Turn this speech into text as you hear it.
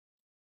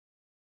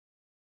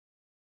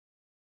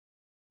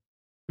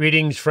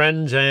Greetings,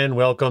 friends, and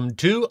welcome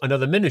to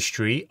another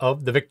ministry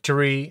of the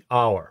Victory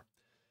Hour.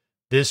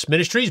 This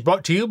ministry is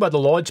brought to you by the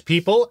Lord's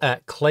people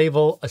at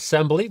Clayville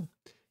Assembly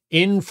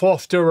in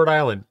Foster, Rhode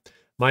Island.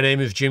 My name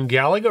is Jim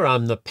Gallagher.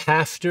 I'm the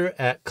pastor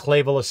at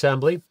Clayville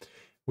Assembly.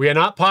 We are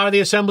not part of the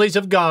Assemblies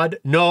of God.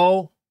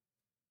 No,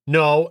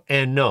 no,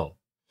 and no.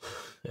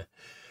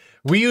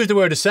 We use the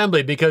word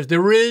assembly because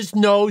there is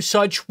no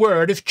such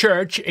word as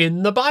church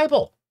in the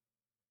Bible.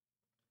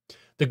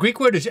 The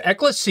Greek word is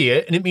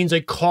ekklesia, and it means a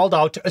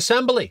called-out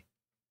assembly.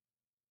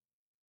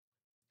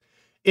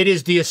 It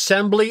is the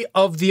assembly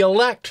of the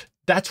elect.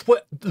 That's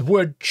what the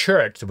word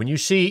church, when you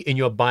see in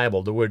your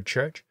Bible the word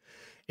church,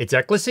 it's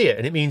ekklesia,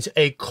 and it means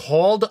a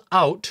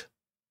called-out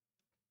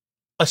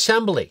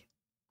assembly.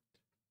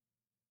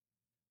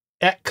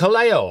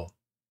 Ekkaleo,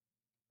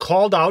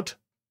 called-out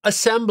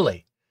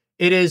assembly.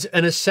 It is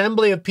an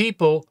assembly of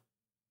people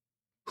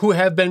who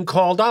have been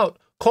called out.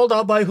 Called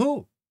out by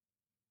who?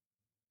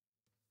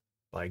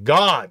 By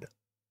God.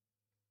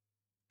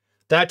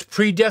 That's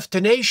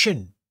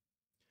predestination.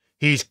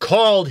 He's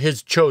called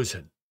his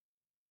chosen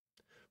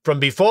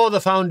from before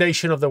the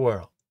foundation of the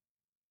world.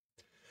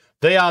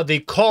 They are the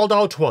called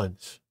out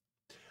ones.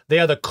 They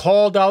are the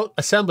called out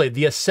assembly,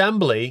 the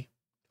assembly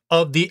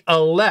of the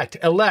elect.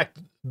 Elect,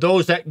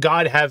 those that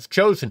God has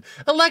chosen.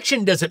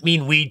 Election doesn't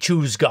mean we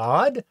choose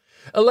God.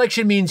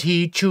 Election means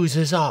he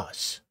chooses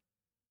us.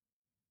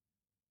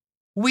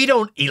 We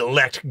don't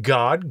elect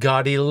God.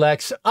 God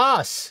elects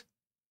us.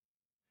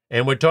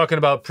 And we're talking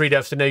about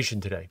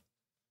predestination today.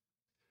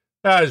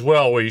 As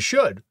well we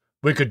should.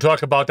 We could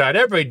talk about that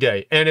every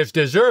day, and it's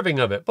deserving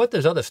of it. But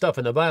there's other stuff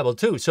in the Bible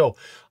too. So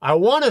I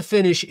want to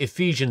finish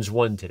Ephesians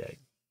 1 today.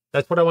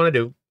 That's what I want to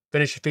do.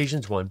 Finish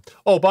Ephesians 1.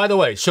 Oh, by the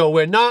way, so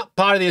we're not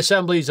part of the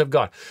Assemblies of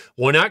God.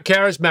 We're not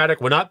charismatic.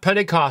 We're not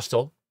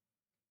Pentecostal.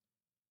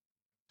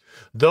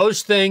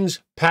 Those things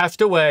passed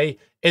away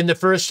in the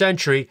first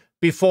century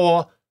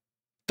before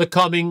the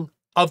coming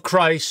of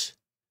Christ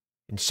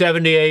in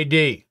 70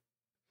 A.D.,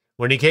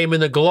 when he came in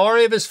the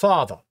glory of his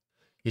Father.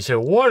 You say,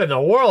 what in the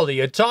world are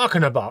you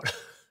talking about?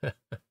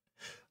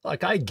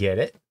 Like, I get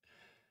it.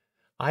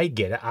 I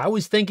get it. I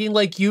was thinking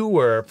like you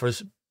were for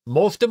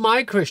most of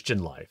my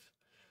Christian life.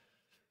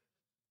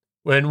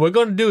 When we're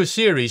going to do a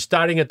series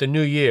starting at the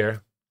new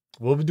year,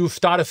 we'll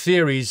start a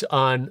series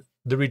on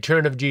the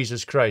return of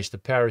Jesus Christ, the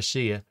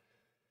parousia.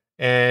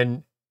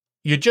 And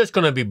you're just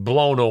going to be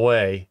blown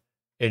away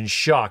and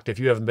shocked if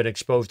you haven't been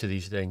exposed to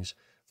these things.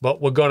 But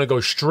we're going to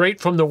go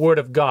straight from the Word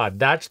of God.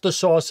 That's the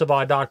source of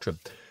our doctrine.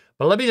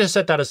 But let me just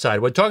set that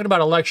aside. We're talking about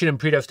election and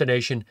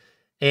predestination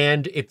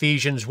and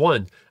Ephesians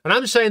 1. And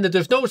I'm saying that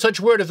there's no such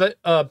word as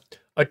a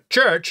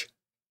church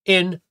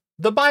in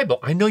the Bible.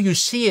 I know you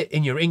see it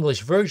in your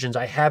English versions.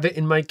 I have it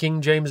in my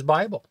King James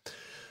Bible.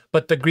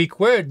 But the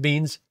Greek word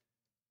means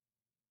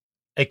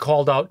a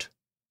called out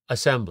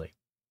assembly,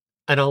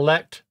 an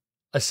elect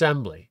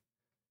assembly,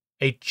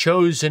 a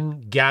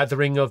chosen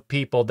gathering of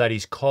people that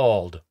he's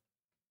called.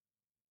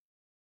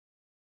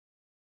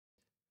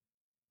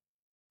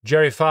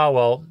 Jerry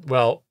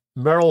Falwell,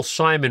 Merrill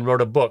Simon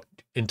wrote a book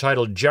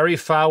entitled Jerry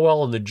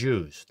Falwell and the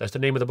Jews. That's the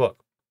name of the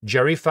book.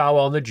 Jerry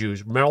Falwell and the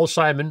Jews. Merrill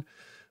Simon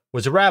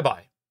was a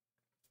rabbi.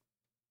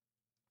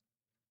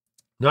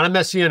 Not a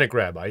Messianic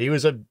rabbi. He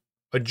was a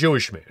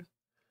Jewish man,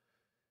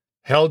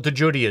 held to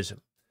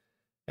Judaism.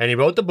 And he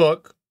wrote the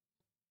book,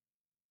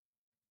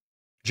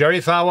 Jerry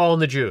Falwell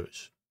and the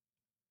Jews,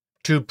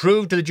 to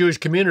prove to the Jewish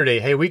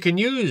community, hey, we can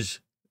use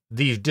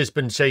these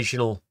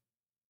dispensational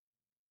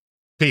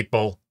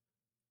people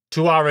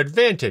to our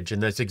advantage,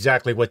 and that's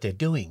exactly what they're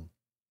doing.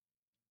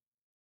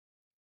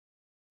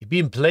 You're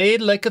being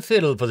played like a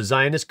fiddle for the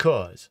Zionist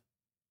cause.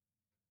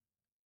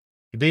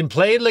 You're being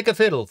played like a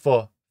fiddle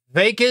for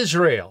fake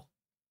Israel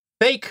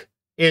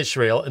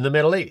in the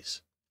Middle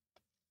East.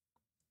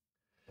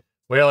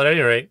 Well, at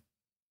any rate,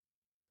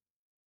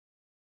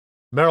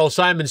 Merrill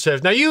Simon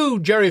says, now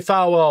you, Jerry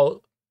Falwell,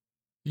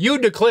 you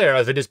declare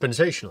as a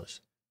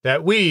dispensationalist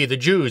that we, the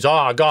Jews,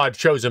 are God's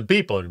chosen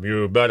people, and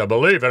you better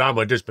believe it. I'm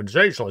a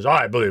dispensationalist.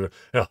 I believe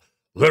it.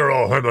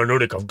 Literal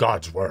hermeneutic of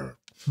God's word.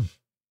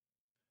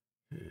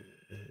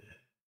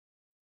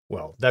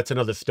 Well, that's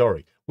another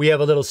story. We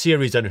have a little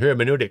series on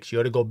hermeneutics.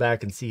 You ought to go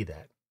back and see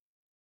that.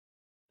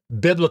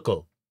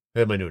 Biblical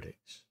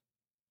hermeneutics.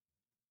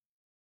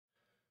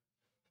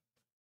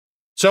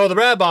 So the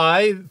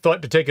rabbi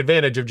thought to take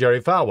advantage of Jerry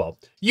Falwell.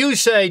 You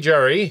say,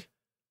 Jerry,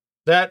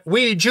 that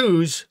we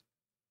Jews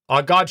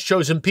are God's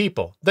chosen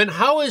people. Then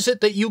how is it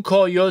that you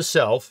call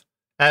yourself,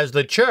 as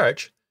the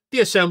church,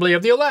 the assembly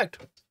of the elect?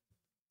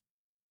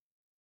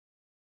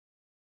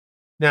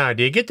 Now,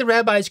 do you get the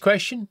rabbi's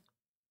question?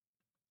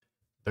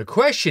 The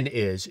question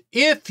is,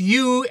 if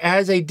you,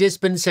 as a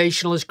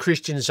dispensationalist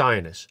Christian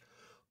Zionist,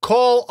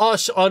 call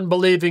us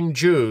unbelieving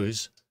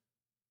Jews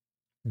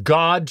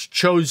God's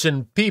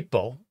chosen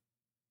people,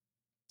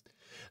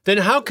 then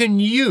how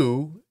can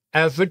you,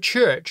 as a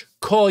church,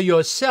 call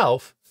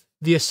yourself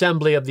the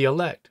assembly of the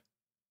elect?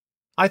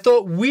 I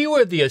thought we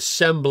were the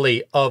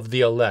assembly of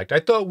the elect. I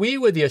thought we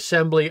were the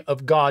assembly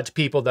of God's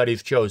people that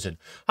he's chosen.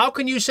 How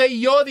can you say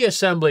you're the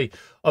assembly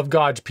of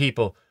God's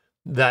people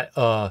that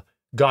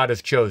God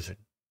has chosen?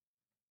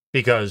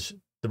 Because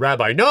the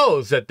rabbi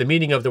knows that the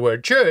meaning of the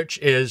word church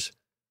is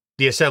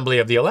the assembly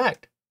of the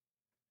elect.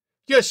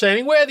 You're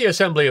saying we're the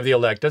assembly of the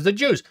elect as the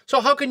Jews.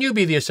 So how can you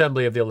be the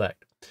assembly of the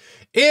elect?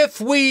 If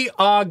we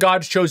are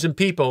God's chosen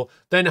people,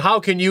 then how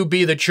can you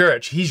be the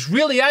church? He's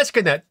really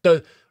asking that.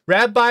 The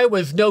rabbi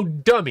was no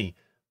dummy,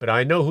 but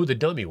I know who the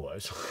dummy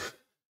was.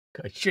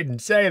 I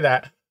shouldn't say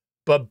that.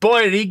 But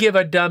boy, did he give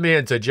a dumb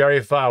answer, Jerry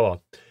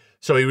Falwell.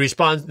 So he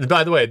responds, and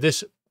by the way,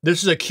 this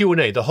is a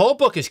Q&A. The whole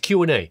book is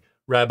Q&A.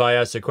 Rabbi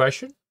asks a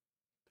question.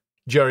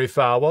 Jerry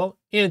Falwell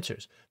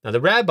answers. Now,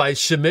 the rabbi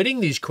is submitting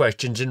these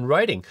questions in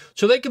writing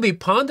so they can be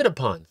pondered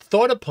upon,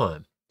 thought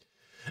upon.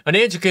 An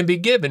answer can be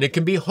given. It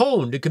can be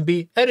honed. It can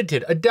be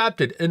edited,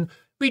 adapted, and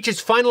reach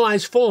its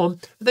finalized form.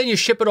 And then you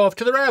ship it off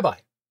to the rabbi.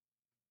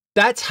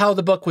 That's how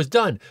the book was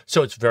done.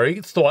 So it's very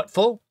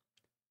thoughtful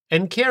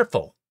and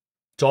careful.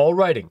 It's all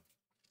writing.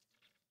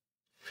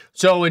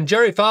 So when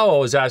Jerry Falwell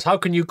was asked, how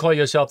can you call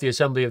yourself the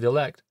assembly of the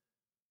elect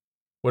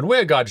when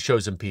we're God's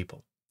chosen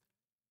people?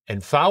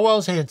 And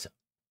Falwell's answer,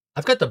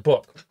 I've got the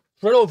book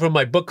right over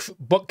my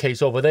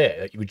bookcase over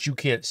there, which you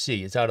can't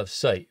see. It's out of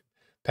sight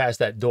past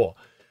that door.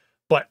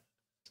 But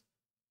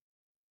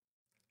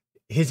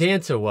his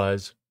answer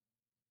was,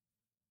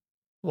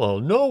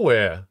 well,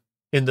 nowhere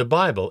in the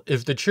Bible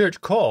is the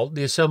church called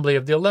the assembly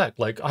of the elect.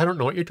 Like, I don't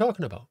know what you're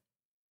talking about.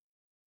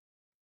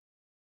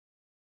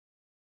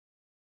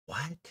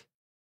 What?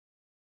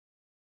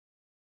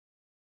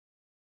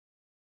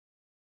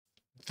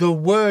 The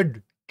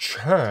word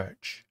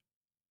church,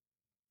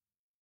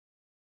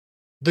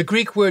 the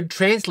Greek word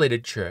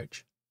translated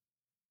church,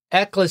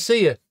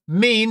 ecclesia,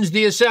 means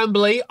the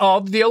assembly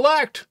of the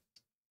elect.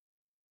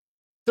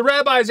 The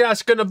rabbi's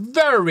asking a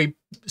very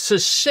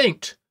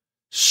succinct,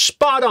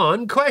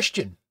 spot-on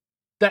question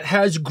that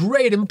has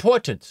great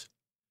importance.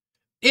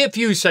 If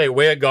you say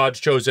we're God's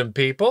chosen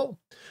people,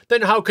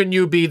 then how can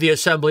you be the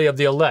assembly of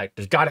the elect?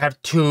 Does God have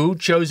two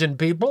chosen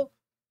people?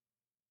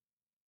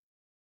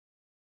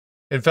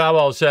 And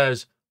Falwell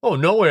says, oh,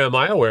 nowhere am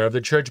I aware of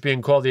the church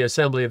being called the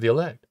assembly of the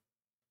elect.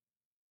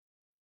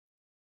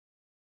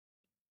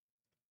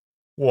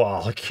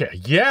 Well,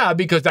 yeah,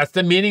 because that's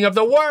the meaning of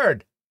the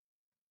word.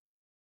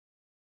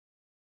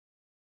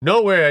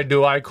 Nowhere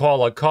do I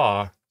call a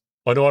car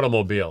an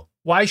automobile.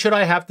 Why should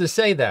I have to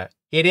say that?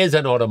 It is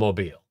an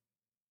automobile.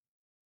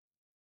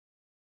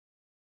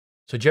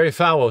 So Jerry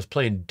Falwell was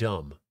playing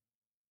dumb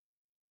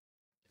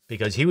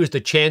because he was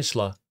the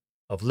chancellor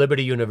of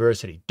Liberty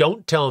University.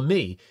 Don't tell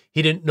me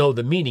he didn't know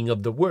the meaning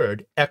of the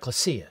word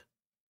ecclesia.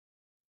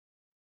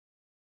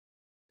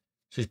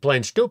 So he's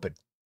playing stupid.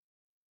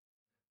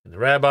 And the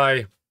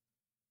rabbi,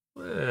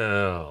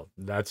 well,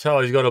 that's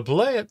how he's going to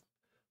play it.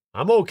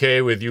 I'm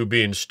okay with you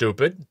being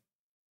stupid.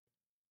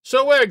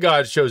 So we're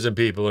God's chosen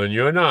people, and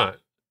you're not.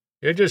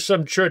 You're just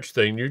some church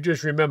thing. You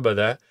just remember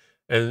that.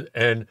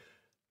 And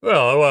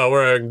well,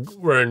 we're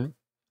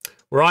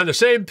on the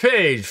same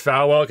page.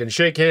 Falwell can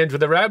shake hands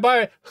with the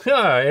rabbi.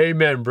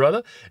 Amen,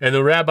 brother. And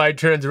the rabbi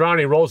turns around,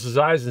 he rolls his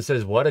eyes and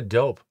says, what a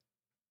dope.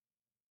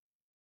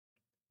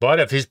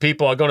 But if his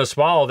people are going to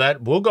swallow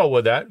that, we'll go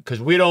with that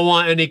because we don't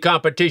want any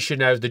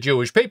competition as the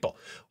Jewish people.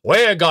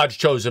 We're God's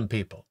chosen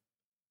people.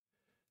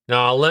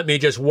 Now, let me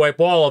just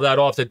wipe all of that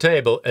off the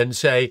table and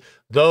say,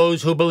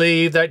 those who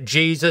believe that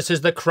Jesus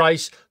is the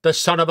Christ, the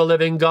Son of a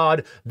living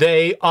God,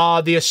 they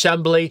are the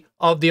assembly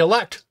of the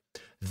elect.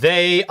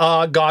 They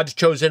are God's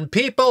chosen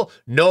people.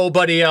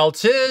 Nobody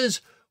else is.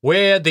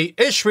 We're the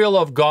Israel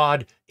of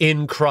God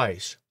in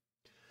Christ.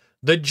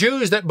 The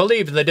Jews that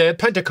believed in the day of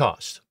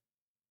Pentecost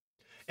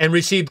and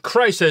received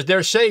Christ as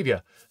their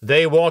Savior,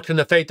 they walked in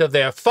the faith of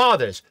their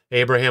fathers,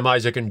 Abraham,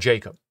 Isaac, and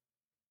Jacob.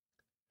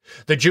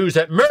 The Jews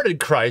that murdered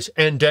Christ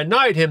and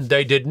denied him,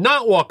 they did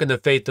not walk in the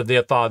faith of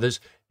their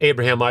fathers,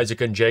 Abraham, Isaac,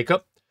 and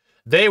Jacob.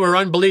 They were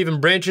unbelieving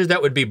branches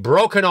that would be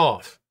broken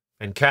off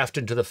and cast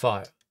into the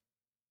fire.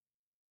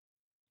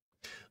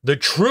 The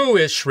true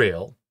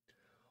Israel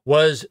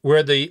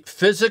were the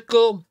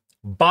physical,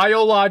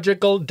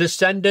 biological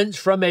descendants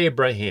from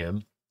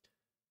Abraham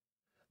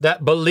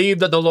that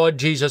believed in the Lord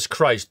Jesus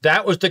Christ.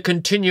 That was the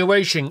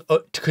continuation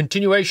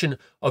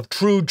of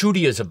true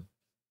Judaism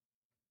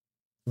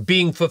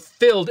being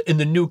fulfilled in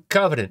the new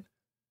covenant,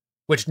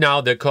 which now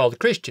they're called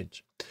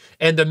Christians.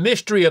 And the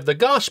mystery of the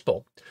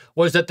gospel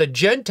was that the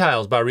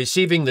Gentiles, by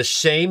receiving the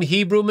same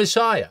Hebrew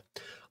Messiah,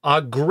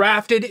 are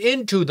grafted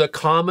into the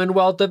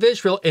commonwealth of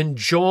Israel and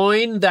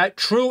join that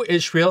true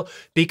Israel,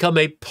 become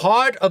a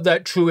part of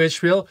that true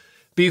Israel.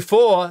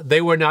 Before, they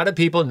were not a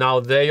people.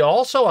 Now they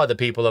also are the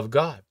people of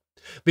God.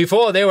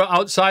 Before, they were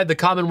outside the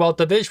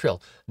commonwealth of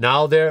Israel.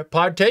 Now they're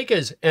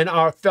partakers and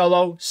are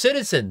fellow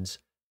citizens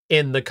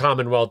in the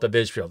commonwealth of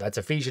Israel. That's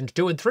Ephesians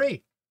 2 and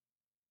 3.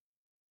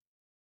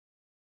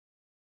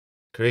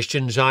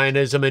 Christian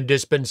Zionism and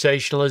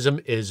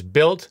dispensationalism is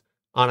built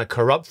on a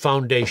corrupt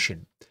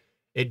foundation.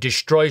 It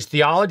destroys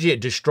theology.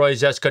 It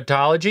destroys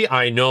eschatology.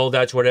 I know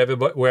that's what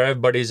where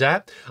everybody's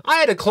at. I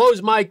had to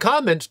close my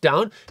comments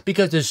down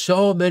because there's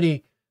so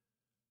many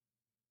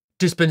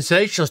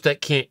dispensationalists that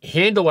can't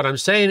handle what I'm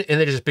saying,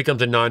 and it just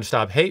becomes a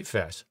nonstop hate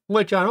fest,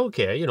 which I don't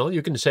care. You know,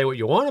 you can say what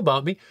you want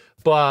about me,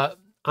 but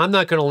I'm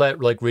not going to let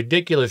like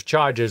ridiculous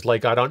charges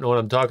like I don't know what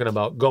I'm talking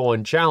about go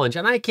unchallenged,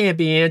 and I can't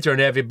be answering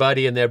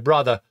everybody and their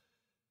brother,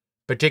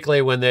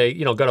 particularly when they,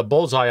 you know, got a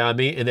bullseye on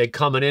me and they're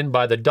coming in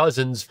by the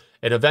dozens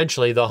and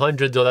eventually the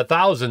hundreds or the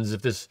thousands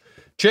if this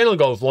channel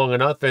goes long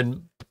enough,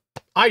 and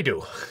I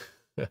do.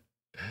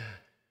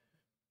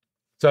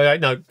 So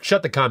now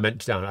shut the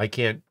comments down. I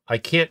can't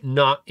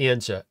not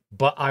answer,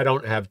 but I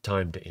don't have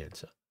time to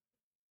answer.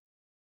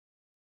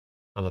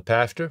 I'm a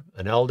pastor,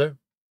 an elder,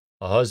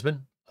 a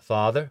husband, a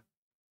father,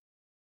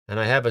 and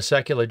I have a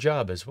secular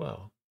job as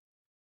well.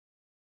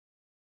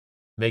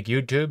 Make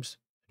YouTubes,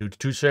 do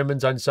 2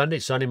 sermons on Sunday,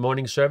 Sunday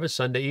morning service,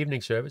 Sunday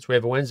evening service. We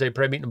have a Wednesday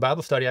prayer meeting and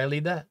Bible study. I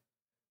lead that.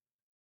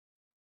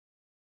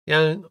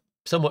 Yeah, I'm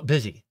somewhat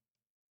busy.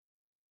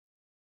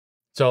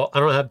 So I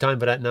don't have time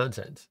for that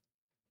nonsense.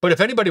 But if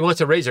anybody wants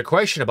to raise a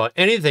question about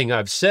anything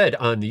I've said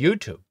on the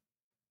YouTube,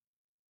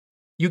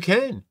 you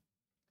can.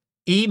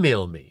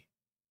 Email me.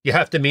 You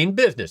have to mean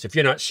business. If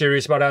you're not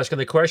serious about asking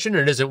the question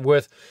and it isn't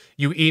worth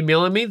you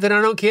emailing me, then I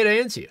don't care to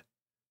answer you.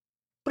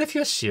 But if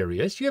you're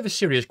serious, you have a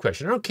serious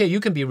question, I don't care. You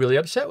can be really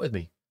upset with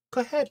me. Go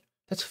ahead.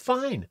 That's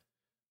fine.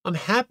 I'm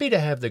happy to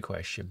have the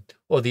question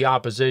or the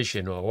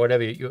opposition or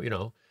whatever, you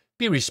know.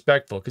 Be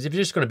respectful, because if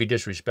you're just going to be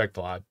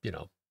disrespectful, you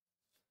know.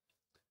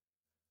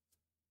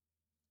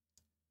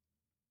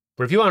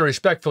 But if you want to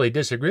respectfully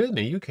disagree with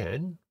me, you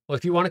can. Well,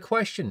 if you want a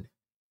question,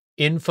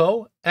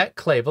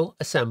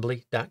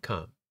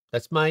 info@clavelassembly.com.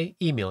 That's my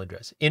email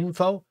address,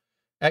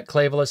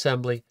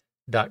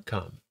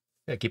 info@clavelassembly.com.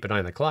 Yeah, keep an eye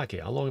on the clock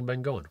here. How long have I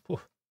been going?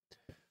 Whew.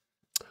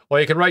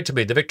 Or you can write to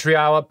me, The Victory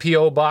Hour,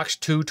 P.O. Box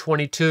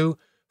 222,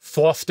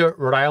 Forster,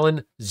 Rhode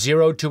Island,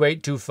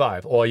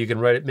 02825. Or you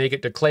can make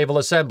it to Clavel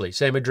Assembly,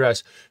 same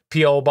address,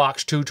 P.O.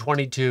 Box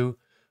 222,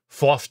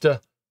 Forster,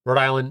 Rhode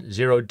Island,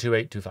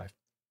 02825.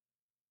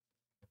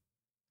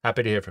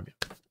 Happy to hear from you,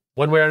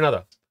 one way or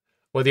another,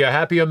 whether you're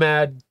happy or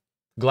mad,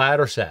 glad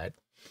or sad.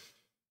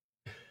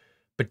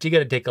 But you got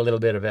to take a little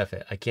bit of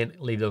effort. I can't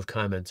leave those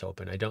comments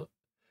open.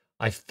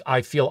 I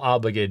feel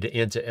obligated to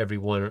answer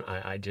everyone.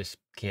 I just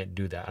can't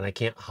do that. And I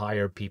can't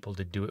hire people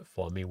to do it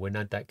for me. We're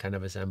not that kind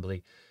of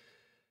assembly.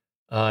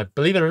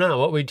 Believe it or not,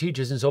 what we teach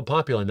isn't so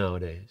popular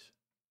nowadays.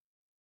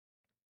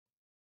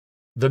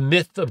 The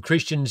myth of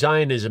Christian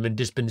Zionism and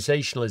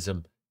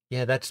dispensationalism,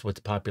 yeah, that's what's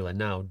popular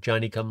now.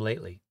 Johnny come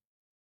lately.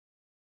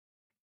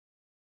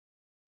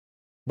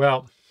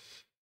 Well,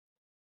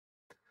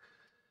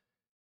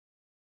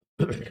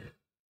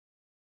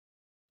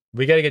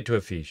 we got to get to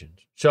Ephesians.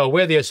 So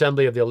we're the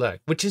assembly of the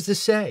elect, which is to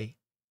say,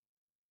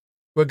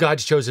 we're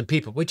God's chosen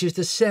people, which is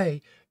to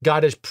say,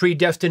 God has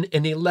predestined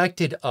and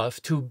elected us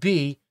to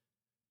be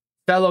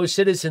fellow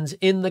citizens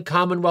in the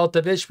commonwealth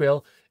of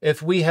Israel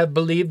if we have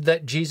believed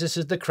that Jesus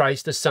is the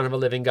Christ, the Son of a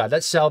living God.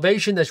 That's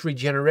salvation, that's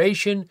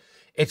regeneration,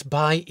 it's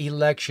by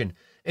election.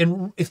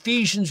 And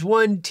Ephesians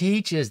 1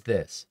 teaches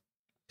this.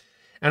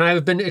 And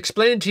I've been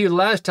explaining to you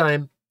last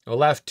time, or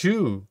last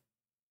 2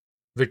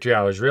 Victory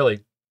Hours really,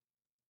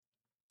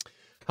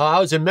 how I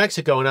was in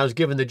Mexico and I was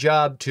given the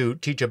job to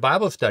teach a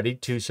Bible study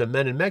to some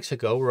men in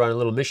Mexico. We're on a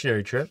little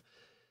missionary trip.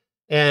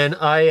 And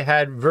I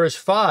had verse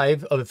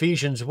 5 of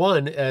Ephesians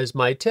 1 as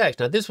my text.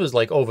 Now, this was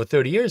like over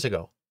 30 years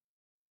ago.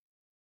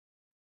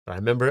 But I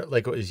remember it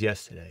like it was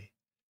yesterday.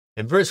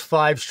 And verse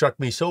 5 struck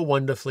me so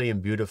wonderfully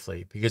and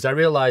beautifully because I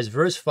realized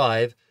verse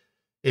 5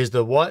 is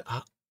the what,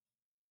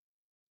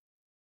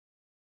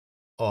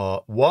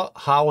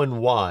 how, and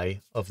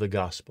why of the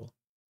gospel.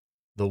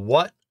 The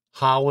what,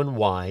 how, and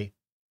why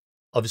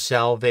of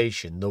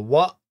salvation. The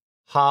what,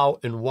 how,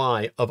 and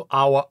why of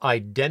our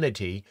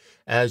identity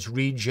as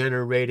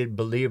regenerated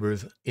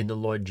believers in the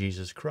Lord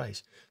Jesus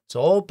Christ. It's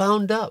all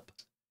bound up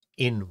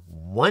in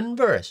one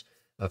verse,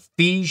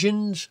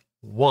 Ephesians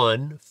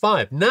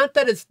 1:5. Not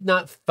that it's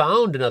not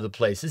found in other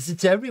places,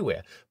 it's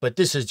everywhere, but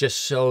this is just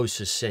so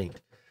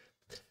succinct.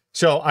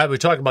 So I was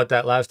talking about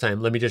that last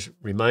time. Let me just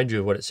remind you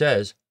of what it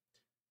says.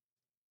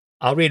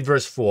 I'll read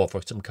verse 4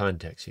 for some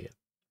context here.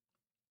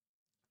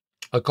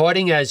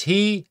 According as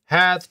he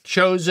hath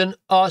chosen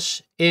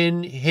us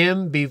in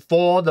him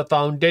before the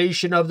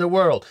foundation of the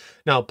world.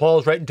 Now,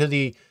 Paul's writing to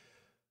the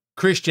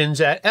Christians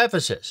at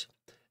Ephesus,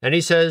 and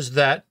he says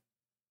that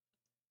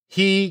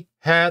he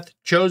hath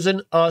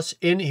chosen us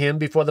in him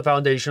before the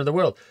foundation of the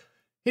world.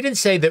 He didn't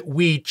say that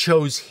we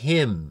chose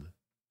him.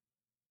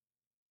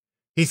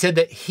 He said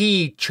that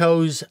he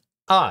chose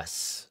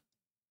us.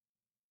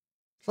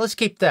 Let's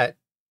keep that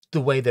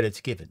the way that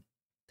it's given.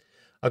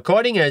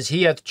 According as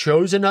he hath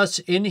chosen us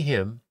in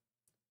him.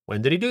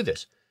 When did he do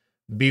this?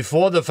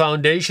 Before the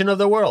foundation of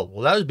the world.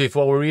 Well, that was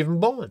before we were even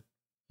born.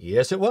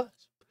 Yes, it was.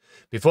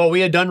 Before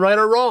we had done right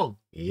or wrong.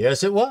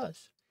 Yes, it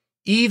was.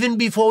 Even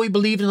before we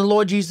believed in the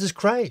Lord Jesus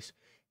Christ.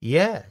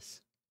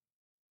 Yes.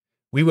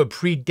 We were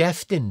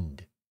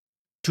predestined.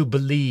 to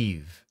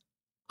believe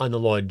on the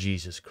Lord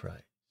Jesus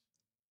Christ.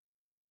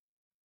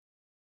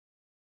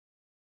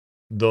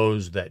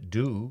 Those that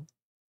do,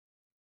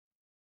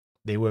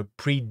 they were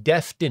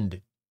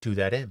predestined to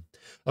that end,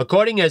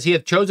 according as he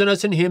hath chosen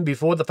us in him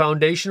before the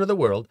foundation of the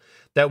world,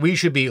 that we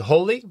should be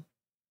holy.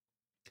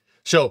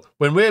 So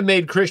when we're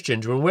made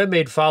Christians, when we're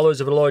made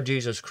followers of the Lord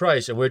Jesus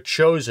Christ, and we're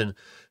chosen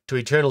to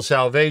eternal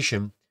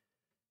salvation,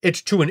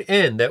 it's to an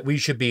end that we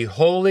should be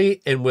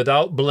holy and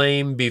without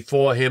blame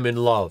before him in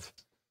love.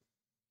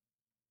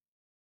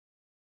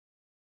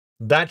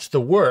 That's the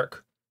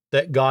work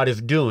that God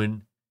is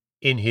doing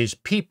in his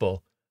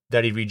people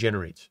that he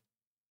regenerates.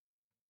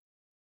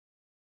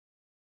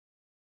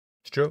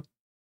 It's true.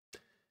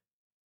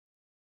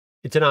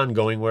 It's an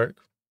ongoing work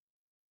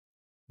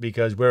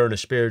because we're in a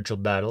spiritual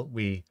battle.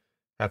 We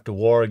have to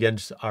war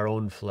against our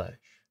own flesh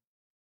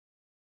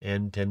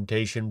and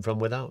temptation from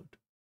without.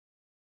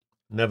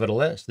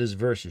 Nevertheless, this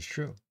verse is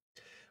true,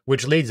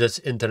 which leads us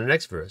into the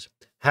next verse.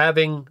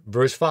 Having,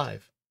 verse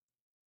 5.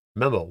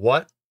 Remember,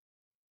 what,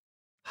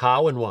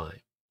 how, and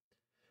why?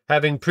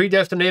 Having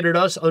predestinated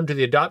us unto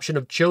the adoption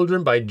of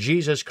children by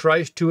Jesus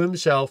Christ to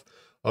himself,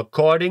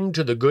 according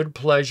to the good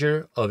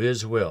pleasure of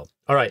his will.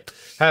 All right,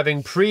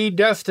 having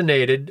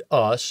predestinated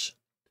us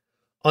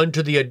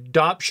unto the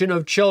adoption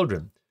of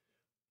children.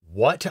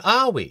 What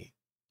are we?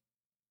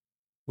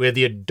 We're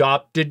the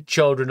adopted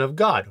children of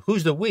God.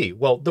 Who's the we?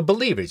 Well, the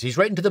believers. He's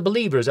writing to the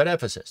believers at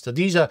Ephesus. So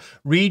these are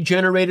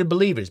regenerated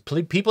believers,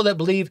 people that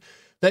believe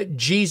that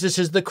Jesus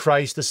is the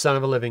Christ, the Son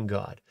of a living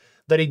God,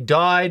 that he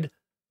died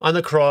on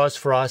the cross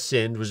for our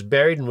sins, was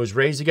buried, and was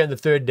raised again the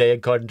third day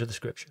according to the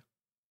Scripture.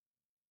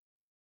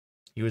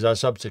 He was our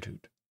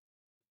substitute,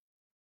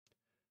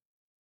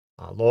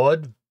 our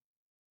Lord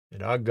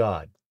and our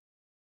God.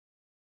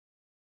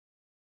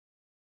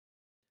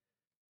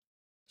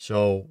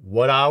 So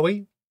what are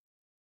we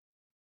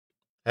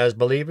as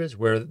believers?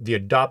 We're the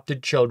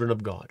adopted children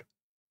of God.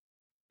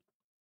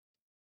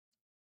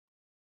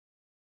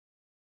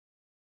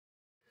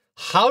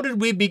 How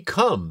did we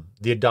become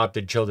the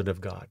adopted children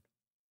of God?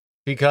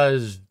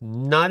 Because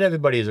not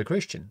everybody is a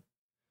Christian.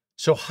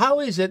 So how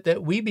is it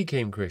that we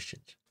became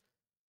Christians?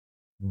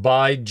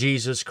 By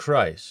Jesus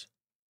Christ.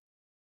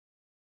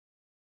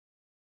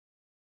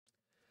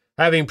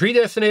 Having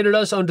predestinated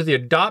us unto the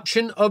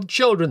adoption of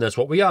children, that's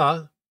what we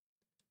are,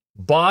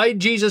 by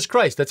Jesus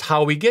Christ. That's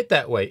how we get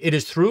that way. It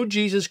is through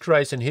Jesus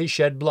Christ and his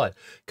shed blood.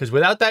 Because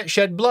without that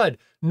shed blood,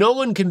 no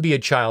one can be a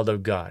child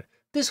of God.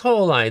 This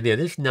whole idea,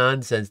 this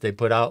nonsense they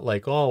put out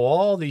like, oh,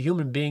 all the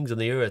human beings on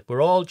the earth,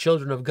 we're all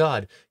children of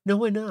God. No,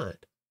 we're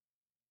not.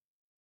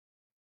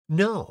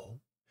 No.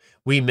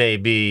 We may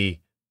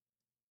be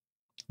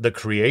the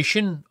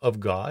creation of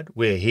God.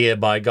 We're here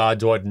by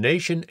God's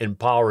ordination and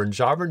power and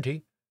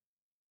sovereignty.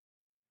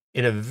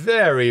 In a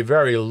very,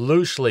 very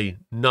loosely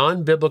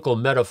non-biblical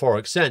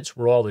metaphoric sense,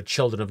 we're all the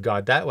children of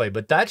God that way.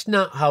 But that's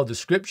not how the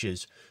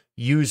Scriptures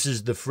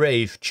uses the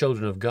phrase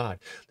children of God.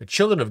 The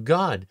children of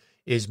God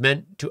is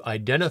meant to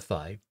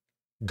identify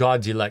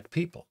God's elect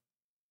people,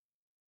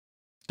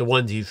 the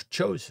ones he's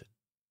chosen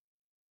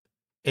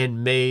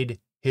and made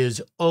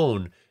his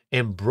own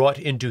and brought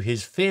into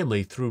his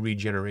family through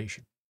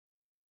regeneration.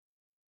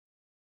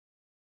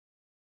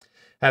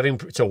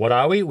 So what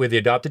are we? We're the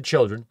adopted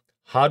children.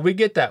 How did we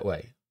get that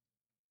way?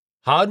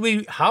 How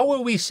were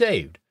we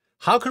saved?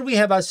 How could we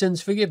have our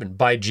sins forgiven?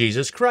 By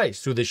Jesus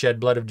Christ, through the shed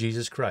blood of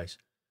Jesus Christ.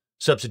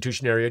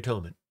 Substitutionary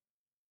atonement.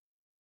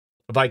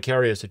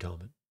 Vicarious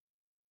atonement.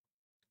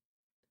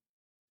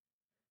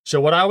 So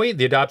what are we?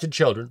 The adopted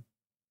children.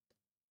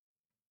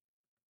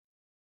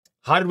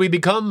 How did we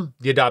become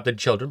the adopted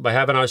children? By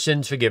having our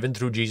sins forgiven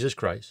through Jesus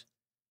Christ.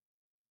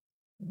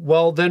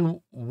 Well,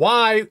 then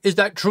why is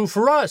that true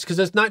for us? Because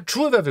that's not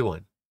true of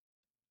everyone.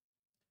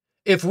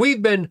 If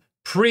we've been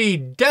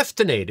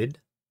predestinated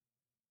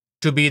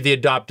to be the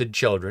adopted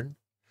children,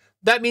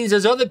 that means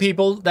there's other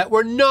people that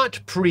were not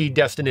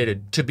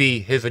predestinated to be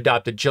his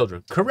adopted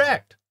children.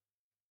 Correct.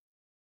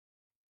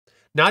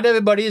 Not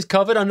everybody is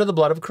covered under the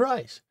blood of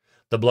Christ.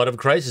 The blood of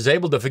Christ is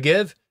able to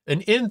forgive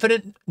an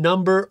infinite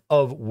number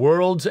of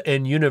worlds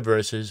and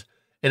universes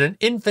and an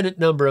infinite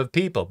number of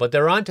people. But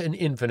there aren't an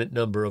infinite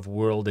number of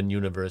worlds and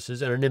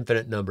universes and an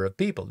infinite number of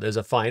people. There's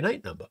a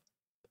finite number.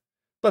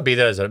 But be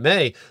that as it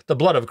may, the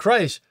blood of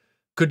Christ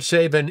could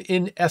save an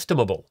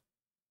inestimable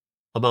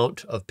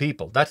amount of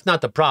people. That's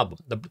not the problem.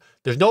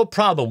 There's no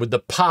problem with the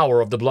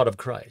power of the blood of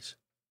Christ.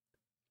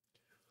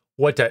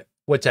 What's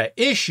at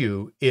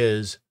issue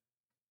is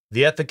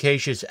the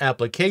efficacious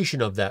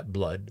application of that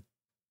blood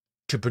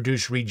to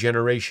produce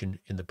regeneration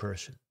in the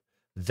person.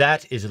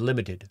 That is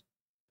limited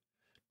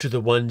to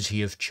the ones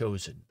he has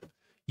chosen.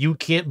 You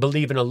can't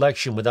believe in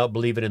election without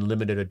believing in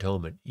limited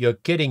atonement. You're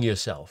kidding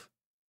yourself.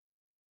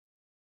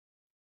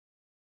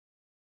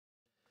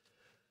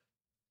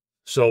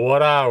 So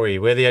what are we?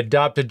 We're the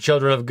adopted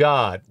children of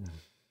God.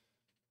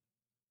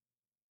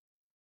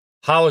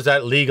 How is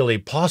that legally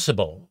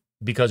possible?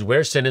 Because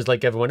we're sinners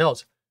like everyone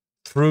else.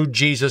 Through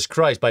Jesus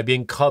Christ, by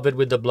being covered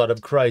with the blood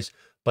of Christ,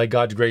 by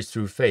God's grace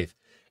through faith.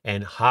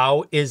 And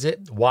how is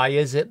it, why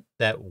is it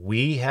that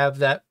we have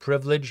that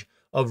privilege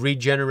of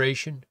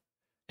regeneration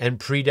and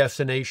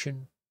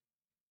predestination?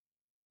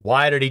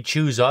 Why did he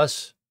choose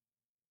us?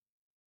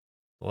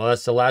 Well,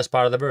 that's the last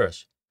part of the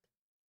verse.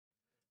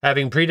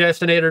 Having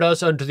predestinated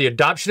us unto the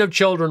adoption of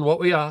children, what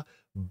we are,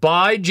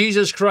 by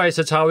Jesus Christ,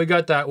 that's how we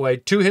got that way,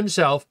 to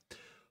himself,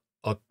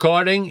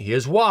 according,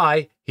 here's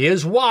why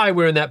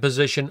we're in that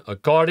position,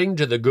 according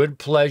to the good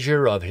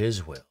pleasure of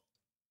his will.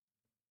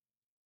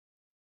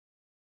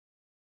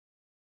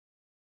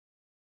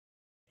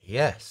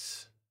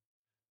 Yes,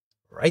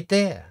 right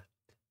there.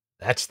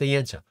 That's the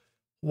answer.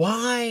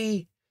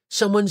 Why?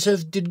 Someone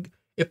says,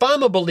 if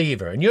I'm a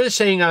believer, and you're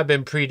saying I've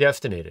been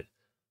predestinated,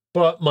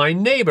 but my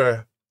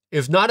neighbor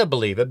is not a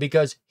believer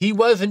because he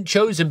wasn't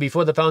chosen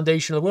before the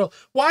foundation of the world,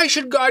 why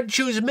should God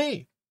choose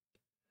me?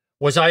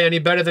 Was I any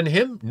better than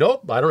him?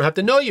 Nope, I don't have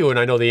to know you and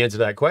I know the answer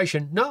to that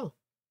question. No.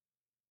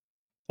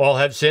 All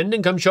have sinned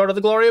and come short of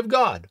the glory of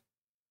God.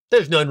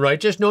 There's none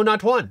righteous, no,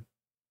 not one.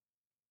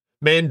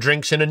 Man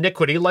drinks in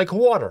iniquity like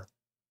water.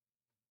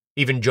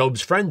 Even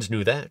Job's friends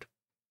knew that.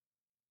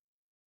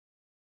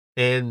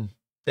 And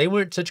they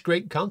weren't such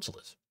great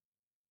counselors.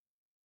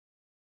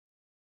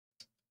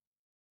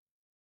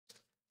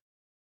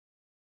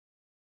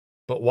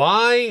 But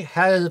why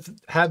have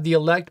the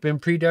elect been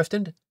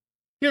predestined?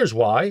 Here's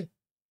why.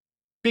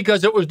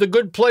 Because it was the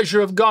good pleasure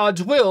of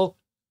God's will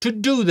to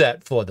do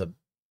that for them.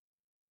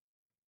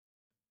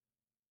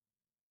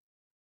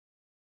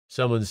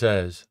 Someone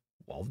says,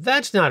 well,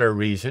 that's not a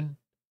reason.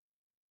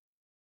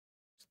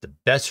 It's the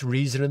best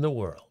reason in the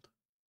world.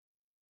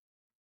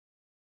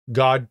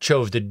 God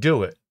chose to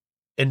do it,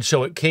 and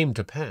so it came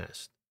to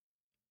pass.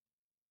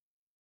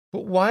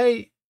 But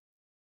why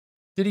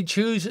did he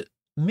choose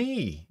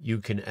me, you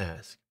can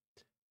ask?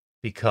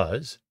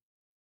 Because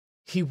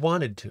he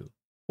wanted to.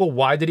 Well,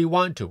 why did he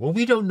want to? Well,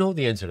 we don't know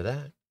the answer to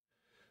that.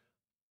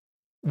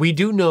 We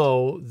do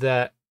know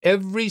that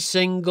every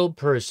single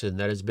person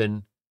that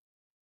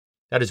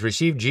has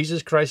received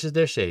Jesus Christ as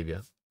their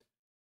Savior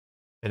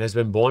and has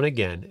been born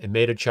again and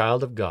made a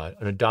child of God,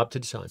 an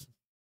adopted son,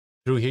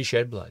 through his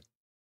shed blood,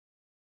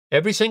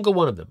 every single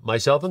one of them,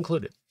 myself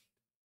included,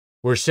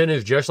 were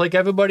sinners just like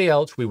everybody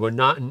else. We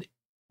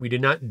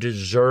did not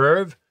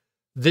deserve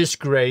this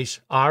grace.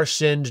 Our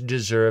sins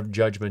deserve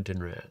judgment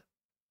and wrath,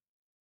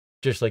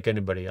 just like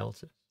anybody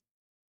else's.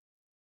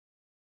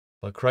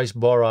 But Christ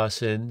bore our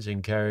sins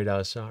and carried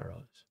our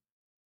sorrows.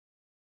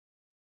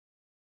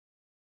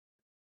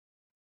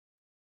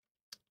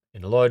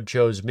 And the Lord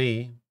chose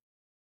me,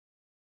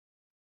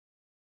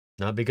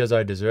 not because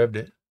I deserved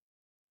it.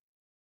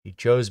 He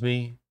chose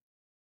me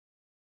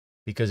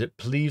because it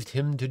pleased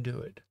him to do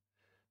it.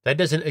 That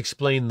doesn't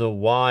explain the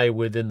why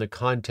within the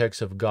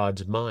context of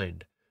God's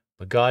mind,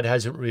 but God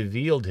hasn't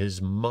revealed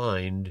his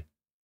mind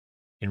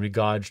in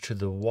regards to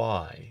the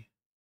why,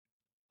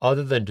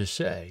 other than to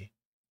say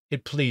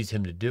it pleased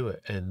him to do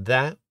it, and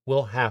that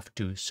will have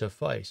to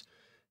suffice.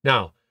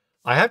 Now,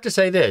 I have to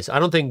say this. I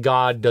don't think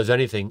God does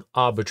anything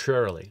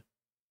arbitrarily.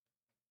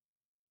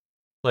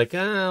 Like,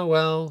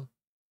 well,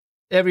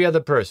 every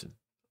other person.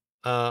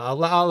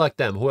 I'll elect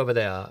them, whoever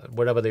they are,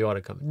 whatever they ought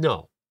to come.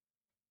 No.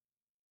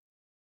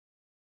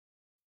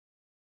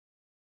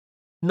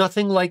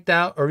 Nothing like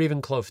that or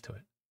even close to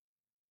it.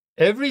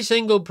 Every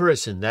single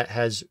person that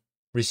has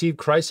received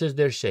Christ as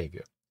their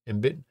Savior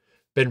and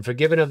been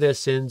forgiven of their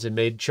sins and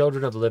made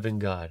children of the living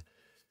God,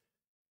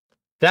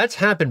 that's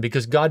happened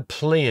because God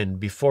planned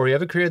before he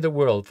ever created the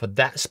world for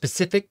that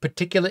specific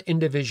particular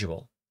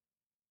individual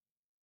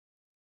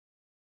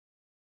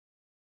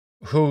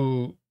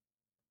who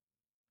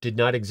did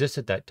not exist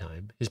at that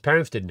time. His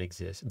parents didn't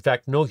exist. In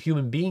fact, no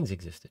human beings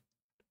existed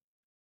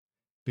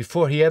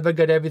before he ever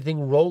got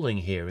everything rolling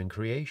here in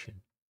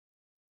creation.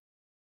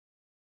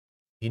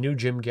 He knew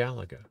Jim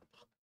Gallagher.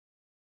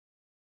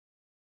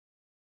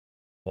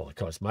 Well, of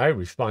course, my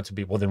response would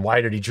be, well, then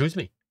why did he choose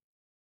me?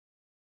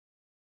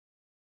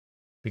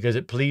 Because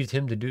it pleased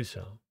him to do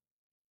so.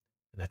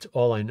 And that's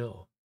all I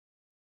know.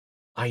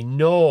 I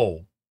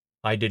know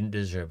I didn't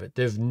deserve it.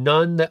 There's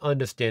none that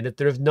understand it.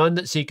 There's none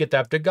that seeketh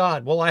after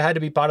God. Well, I had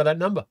to be part of that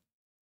number.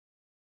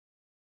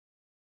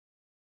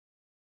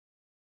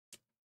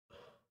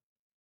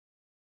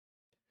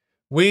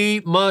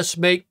 We must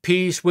make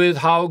peace with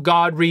how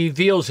God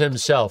reveals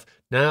himself,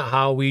 not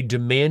how we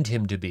demand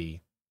him to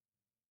be.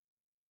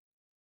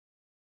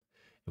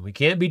 And we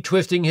can't be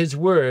twisting his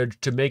words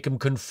to make him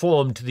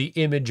conform to the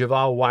image of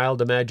our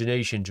wild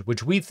imaginations,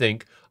 which we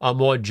think are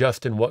more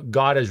just than what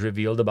God has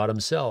revealed about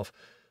himself.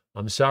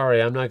 I'm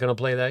sorry, I'm not going to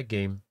play that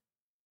game.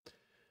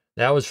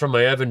 That was from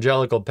my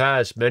evangelical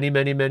past many,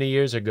 many, many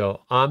years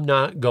ago. I'm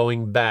not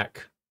going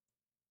back.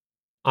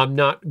 I'm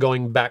not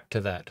going back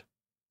to that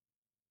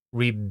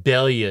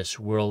rebellious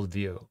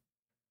worldview.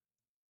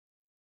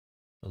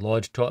 The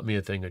Lord's taught me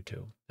a thing or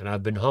two, and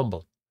I've been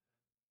humbled.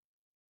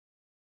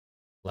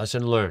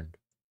 Lesson learned.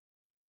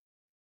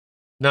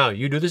 Now,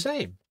 you do the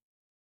same.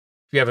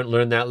 If you haven't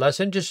learned that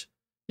lesson, just,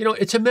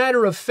 it's a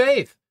matter of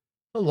faith.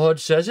 The Lord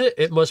says it,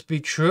 it must be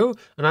true,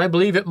 and I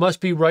believe it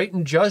must be right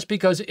and just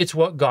because it's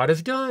what God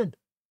has done.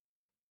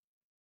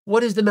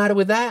 What is the matter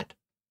with that?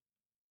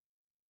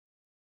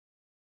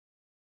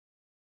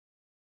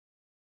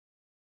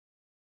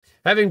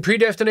 Having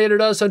predestinated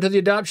us unto the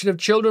adoption of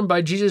children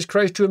by Jesus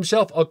Christ to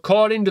himself,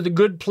 according to the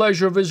good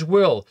pleasure of his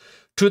will,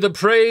 to the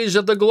praise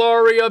of the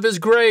glory of his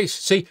grace.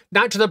 See,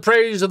 not to the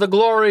praise of the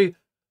glory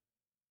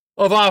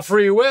of our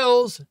free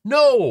wills.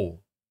 No.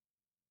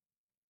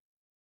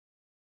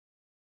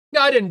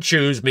 God didn't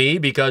choose me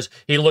because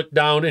he looked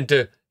down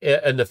into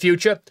in the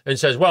future and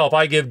says, well, if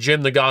I give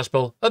Jim the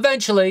gospel,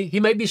 eventually, he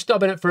may be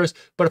stubborn at first,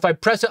 but if I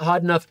press it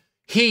hard enough,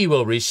 he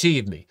will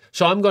receive me.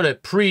 So I'm going to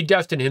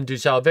predestine him to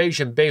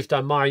salvation based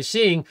on my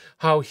seeing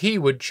how he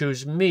would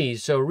choose me.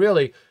 So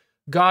really,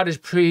 God is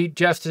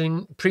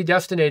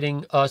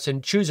predestinating us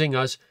and choosing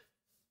us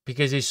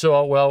because he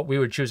saw, well, we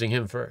were choosing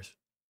him first.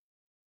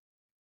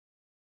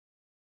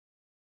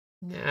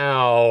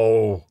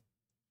 No.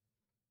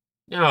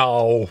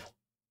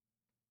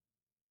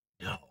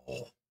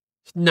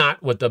 It's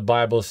not what the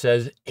Bible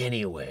says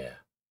anywhere.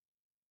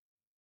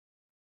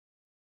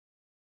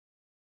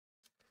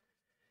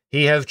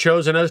 He hath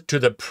chosen us to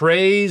the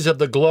praise of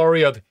the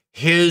glory of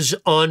his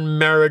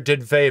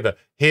unmerited favor,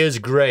 his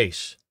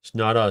grace. It's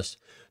not us,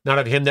 not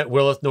of him that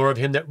willeth, nor of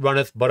him that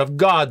runneth, but of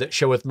God that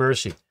showeth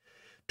mercy.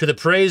 To the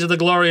praise of the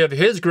glory of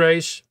his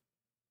grace,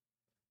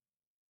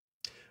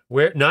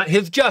 where not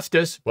his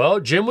justice.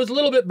 Well, Jim was a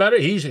little bit better.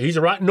 He's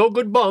a rotten, no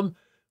good bum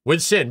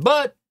with sin.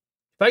 But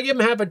if I give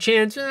him half a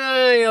chance,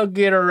 he'll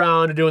get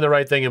around to doing the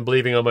right thing and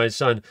believing on my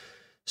son.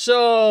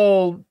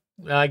 So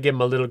I give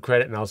him a little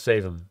credit and I'll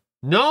save him.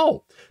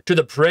 No, to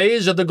the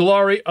praise of the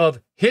glory of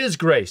his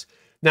grace.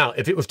 Now,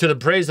 if it was to the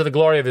praise of the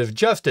glory of his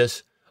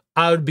justice,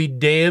 I would be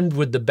damned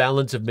with the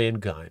balance of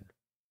mankind,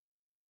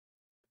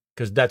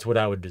 because that's what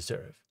I would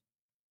deserve.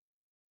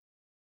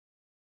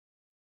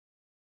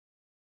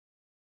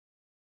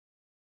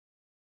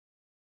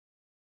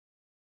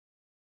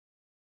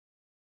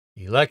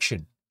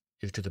 Election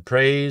is to the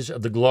praise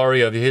of the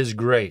glory of his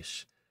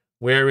grace,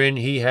 wherein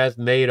he hath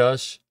made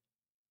us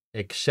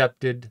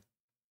accepted.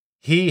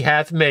 He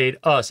hath made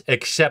us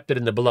accepted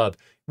in the beloved.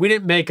 We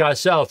didn't make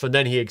ourselves and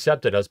then he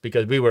accepted us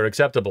because we were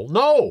acceptable.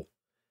 No!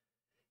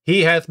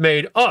 He hath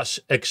made us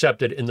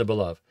accepted in the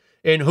beloved,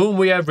 in whom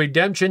we have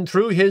redemption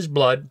through his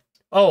blood.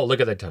 Oh, look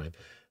at the time.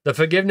 The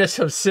forgiveness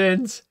of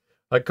sins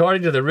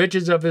according to the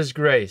riches of his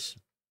grace.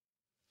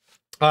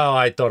 Oh,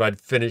 I thought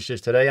I'd finish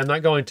this today. I'm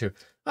not going to.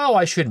 Oh,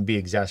 I shouldn't be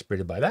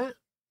exasperated by that.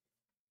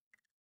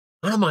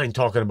 I don't mind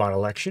talking about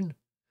election.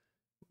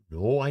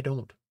 No, I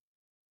don't.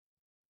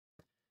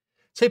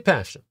 Say,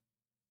 Pastor,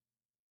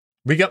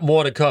 we got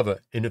more to cover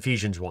in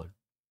Ephesians 1.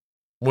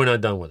 We're not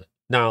done with it.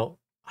 Now,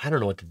 I don't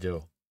know what to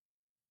do.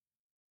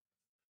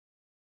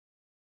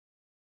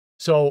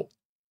 So,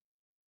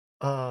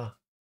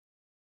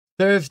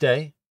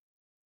 Thursday,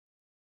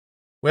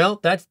 well,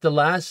 that's the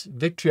last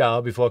victory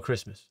hour before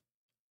Christmas.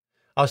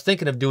 I was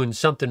thinking of doing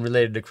something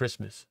related to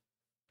Christmas.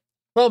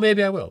 Well,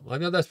 maybe I will. I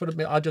know that's what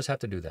I'll just have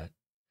to do that.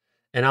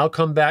 And I'll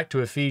come back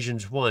to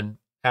Ephesians 1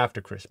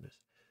 after Christmas.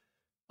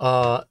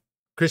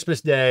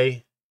 Christmas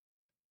Day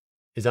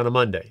is on a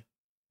Monday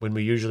when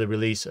we usually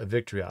release a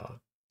victory hour.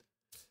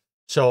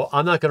 So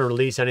I'm not going to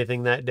release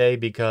anything that day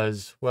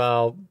because,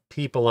 well,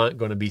 people aren't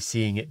going to be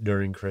seeing it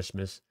during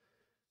Christmas.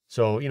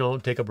 So,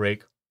 take a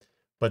break.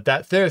 But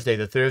that Thursday,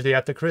 the Thursday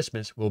after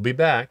Christmas, we'll be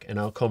back and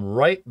I'll come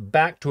right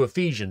back to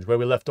Ephesians where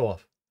we left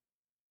off.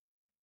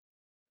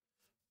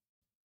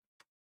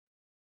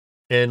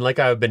 And like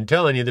I've been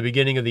telling you, the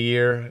beginning of the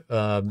year,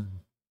 I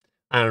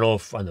don't know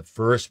if on the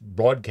first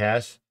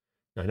broadcast,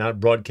 not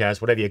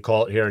broadcast, whatever you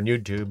call it here on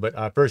YouTube, but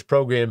our first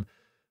program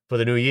for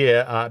the new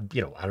year, I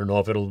don't know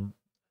if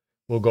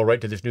we'll go right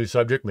to this new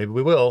subject. Maybe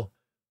we will.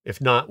 If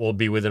not, we'll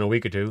be within a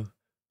week or two.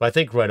 But I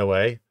think right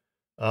away,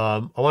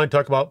 I want to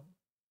talk about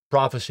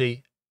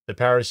prophecy, the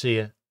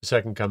parousia, the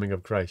second coming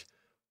of Christ.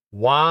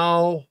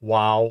 Wow,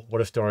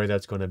 what a story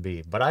that's going to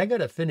be. But I got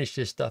to finish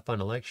this stuff on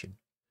election.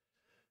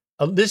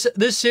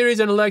 This series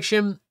on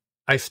election,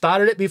 I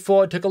started it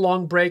before, took a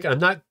long break. I'm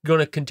not going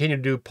to continue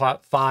to do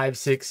part 5,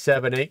 6,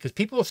 7, 8, because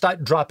people will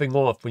start dropping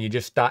off when you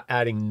just start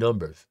adding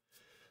numbers.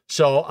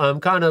 So I'm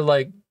kind of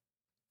like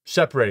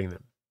separating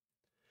them.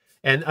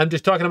 And I'm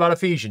just talking about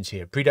Ephesians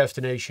here,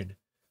 predestination.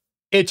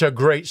 It's a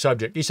great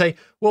subject. You say,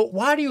 well,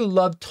 why do you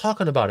love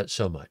talking about it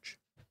so much?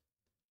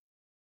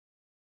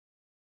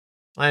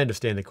 I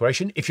understand the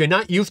question. If you're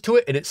not used to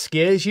it and it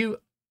scares you,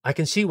 I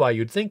can see why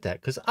you'd think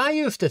that, because I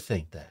used to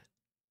think that.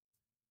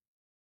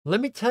 Let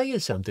me tell you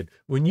something.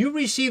 When you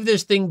receive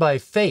this thing by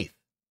faith,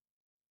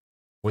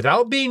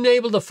 without being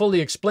able to fully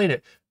explain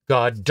it,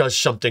 God does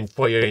something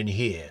for you in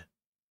here.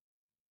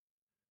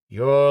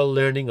 You're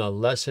learning a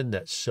lesson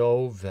that's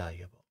so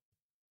valuable.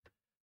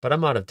 But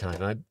I'm out of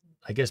time.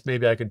 I guess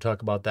maybe I can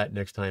talk about that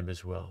next time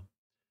as well.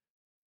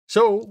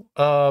 So,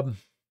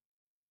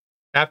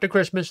 after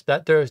Christmas,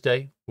 that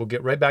Thursday, we'll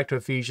get right back to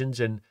Ephesians.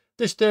 And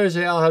this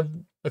Thursday, I'll have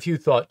a few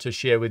thoughts to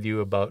share with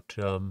you about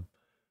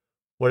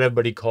what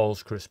everybody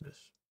calls Christmas.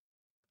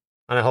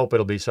 And I hope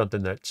it'll be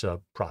something that's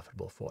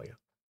profitable for you.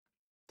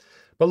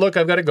 But look,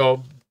 I've got to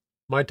go.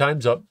 My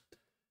time's up.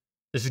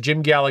 This is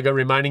Jim Gallagher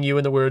reminding you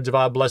in the words of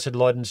our blessed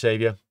Lord and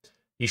Savior,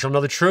 "Ye shall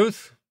know the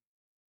truth,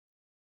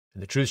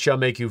 and the truth shall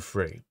make you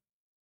free."